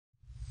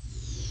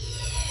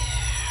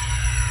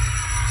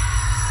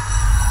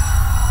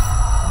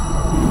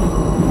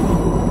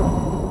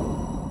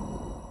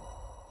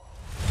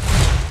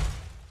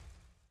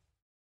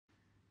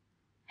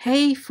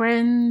Hey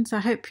friends,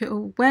 I hope you're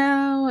all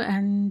well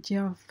and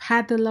you've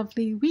had a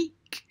lovely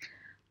week.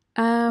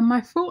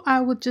 I thought I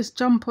would just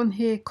jump on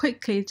here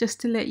quickly just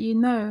to let you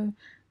know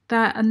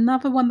that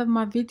another one of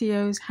my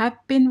videos have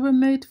been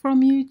removed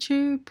from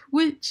YouTube,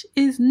 which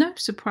is no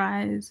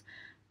surprise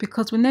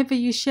because whenever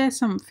you share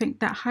something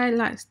that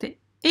highlights the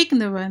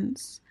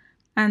ignorance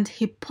and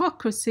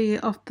hypocrisy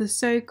of the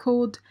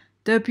so-called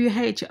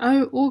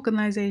WHO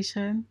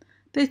organization,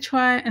 they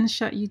try and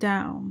shut you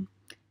down.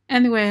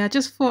 Anyway, I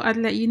just thought I'd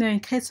let you know in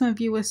case some of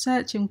you were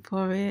searching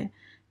for it,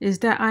 is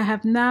that I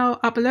have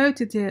now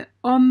uploaded it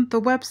on the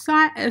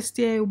website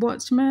SDA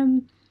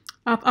Watchman.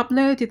 I've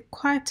uploaded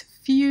quite a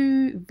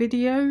few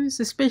videos,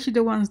 especially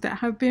the ones that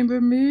have been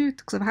removed,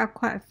 because I've had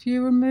quite a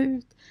few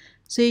removed,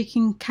 so you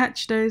can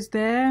catch those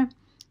there.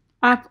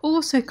 I've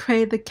also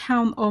created an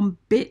account on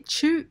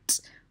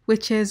BitChute,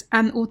 which is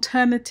an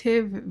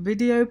alternative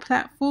video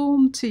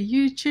platform to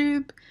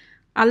YouTube.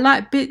 I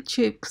like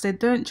BitChute because they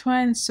don't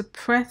try and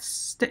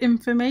suppress the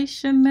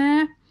information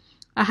there.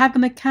 I have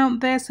an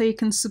account there so you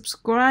can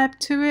subscribe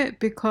to it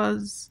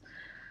because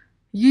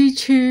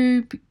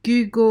YouTube,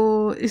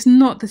 Google is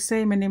not the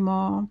same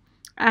anymore.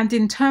 And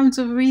in terms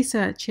of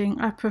researching,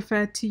 I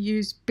prefer to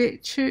use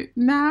BitChute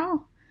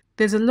now.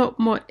 There's a lot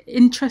more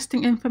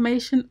interesting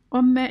information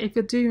on there if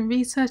you're doing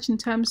research in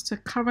terms to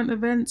current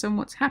events and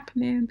what's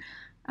happening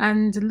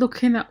and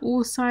looking at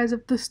all sides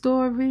of the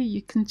story.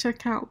 You can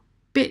check out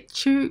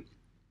BitChute.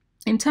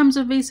 In terms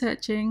of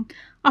researching,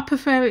 I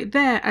prefer it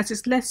there as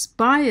it's less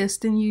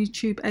biased than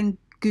YouTube and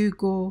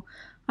Google.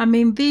 I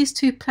mean, these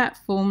two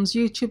platforms,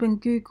 YouTube and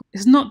Google,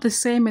 is not the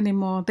same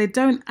anymore. They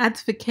don't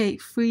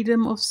advocate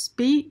freedom of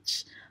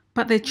speech,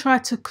 but they try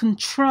to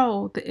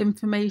control the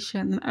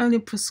information and only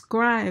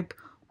prescribe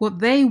what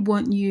they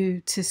want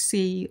you to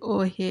see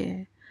or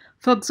hear.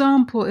 For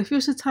example, if you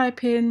were to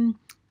type in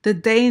the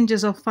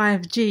dangers of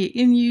 5G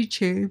in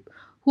YouTube,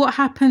 what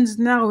happens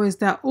now is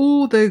that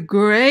all the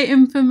great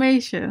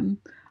information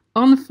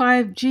on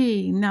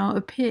 5G now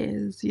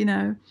appears,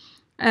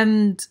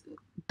 and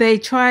they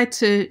try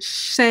to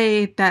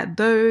say that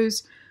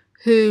those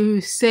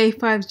who say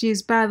 5G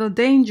is bad or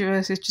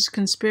dangerous, it's just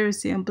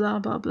conspiracy and blah,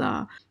 blah,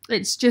 blah.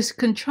 It's just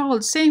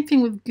controlled. Same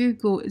thing with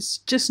Google. It's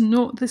just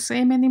not the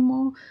same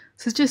anymore.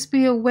 So just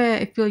be aware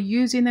if you're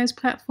using those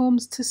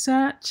platforms to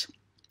search.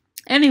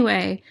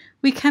 Anyway,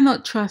 we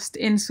cannot trust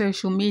in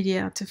social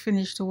media to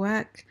finish the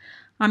work.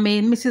 I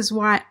mean, Mrs.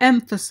 White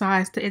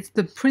emphasized that it's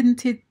the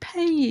printed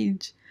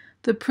page,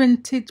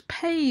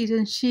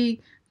 and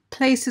she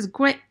places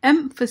great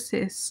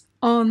emphasis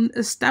on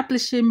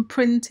establishing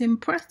printing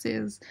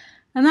presses.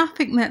 And I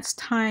think that's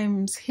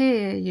times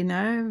here,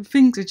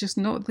 things are just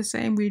not the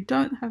same. We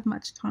don't have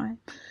much time.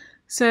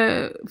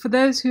 So for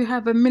those who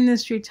have a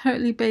ministry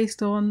totally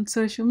based on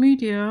social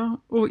media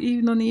or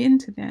even on the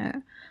internet,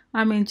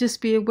 I mean,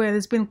 just be aware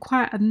there's been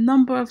quite a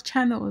number of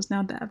channels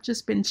now that have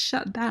just been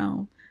shut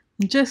down.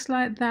 Just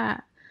like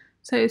that.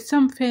 So it's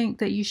something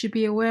that you should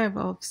be aware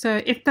of.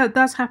 So if that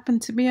does happen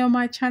to me on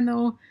my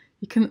channel,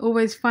 you can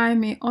always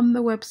find me on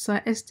the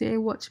website SDA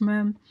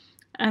Watchman.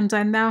 And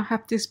I now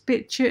have this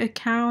BitChute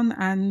account,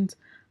 and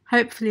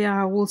hopefully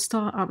I will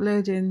start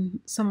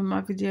uploading some of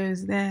my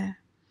videos there.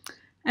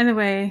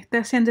 Anyway,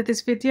 that's the end of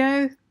this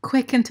video.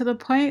 Quick and to the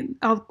point.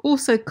 I'll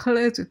also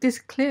close with this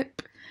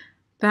clip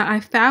that I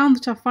found,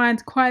 which I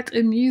find quite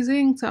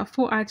amusing. So I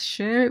thought I'd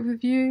share it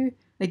with you.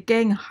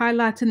 Again,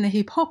 highlighting the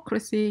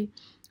hypocrisy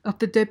of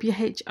the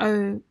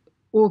WHO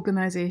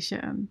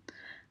organization.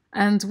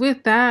 And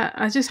with that,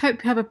 I just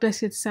hope you have a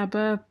blessed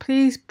Sabbath.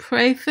 Please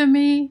pray for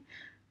me.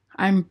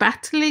 I'm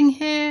battling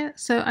here,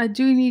 so I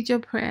do need your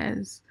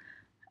prayers.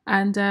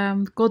 And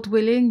God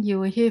willing, you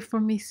will hear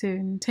from me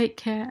soon. Take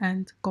care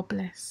and God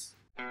bless.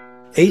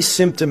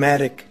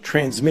 Asymptomatic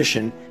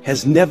transmission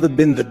has never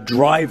been the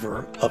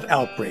driver of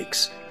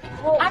outbreaks.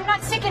 Well, I'm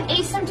not sick, and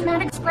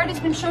asymptomatic spread has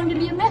been shown to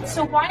be a myth,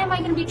 so why am I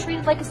going to be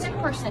treated like a sick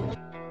person?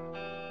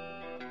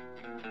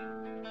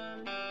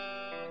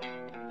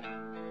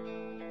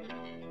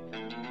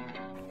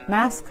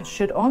 Masks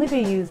should only be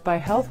used by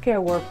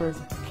healthcare workers,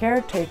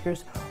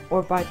 caretakers,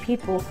 or by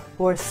people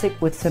who are sick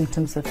with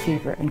symptoms of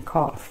fever and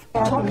cough.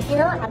 I don't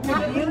care. I'm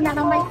not putting that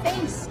on my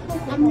face.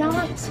 I'm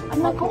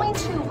not going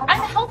to. I'm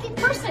a healthy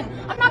person.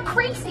 I'm not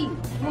crazy.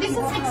 This is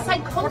like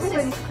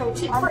psychosis.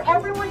 For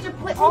everyone to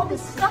put all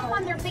this stuff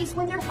on their face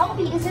when they're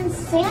healthy is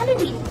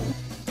insanity.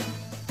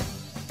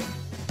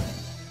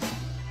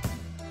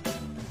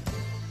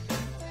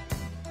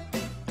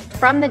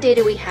 From the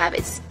data we have,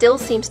 it still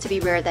seems to be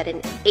rare that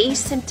an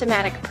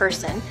asymptomatic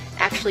person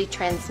actually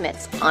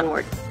transmits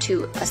onward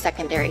to a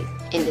secondary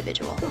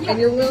individual. And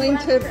you're willing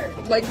to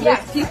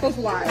risk people's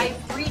lives?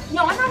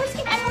 No, I'm not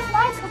risking anyone's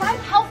lives because I'm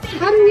healthy.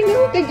 How do you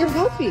know that you're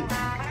healthy?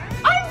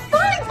 I'm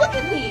fine. Look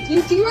at me.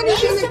 Do you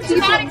understand that people...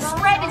 Asymptomatic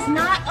spread is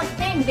not a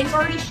thing. They've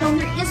already shown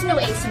there is no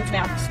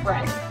asymptomatic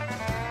spread.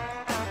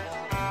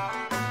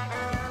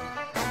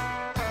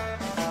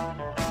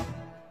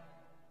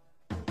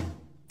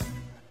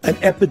 An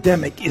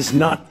epidemic is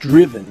not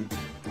driven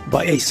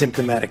by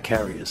asymptomatic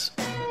carriers.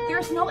 There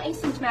there's no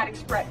asymptomatic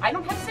spread. I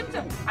don't have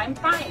symptoms. I'm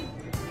fine.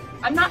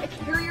 I'm not a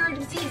carrier of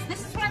disease.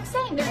 This is what I'm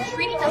saying. They're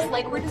treating us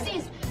like we're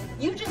diseased.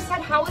 You just said,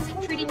 how is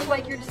it treating you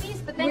like you're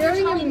diseased? But then wearing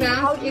you're a telling me,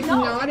 how mask do you is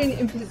know? not an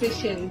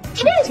imposition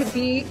It is. to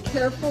be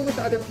careful with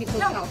other people's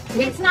health.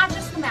 It's not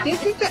just the mask.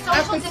 This It's is the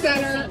social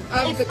epicenter distancing.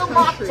 of it's the the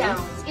country.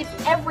 lockdowns.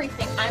 It's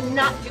everything. I'm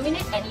not doing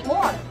it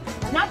anymore.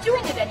 I'm not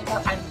doing it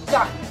anymore. I'm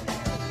done.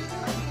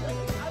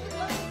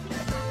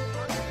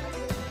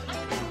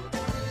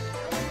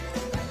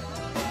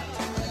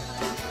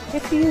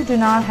 If you do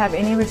not have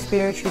any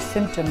respiratory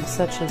symptoms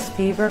such as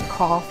fever,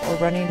 cough, or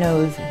runny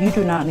nose, you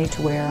do not need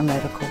to wear a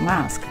medical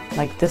mask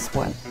like this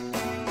one.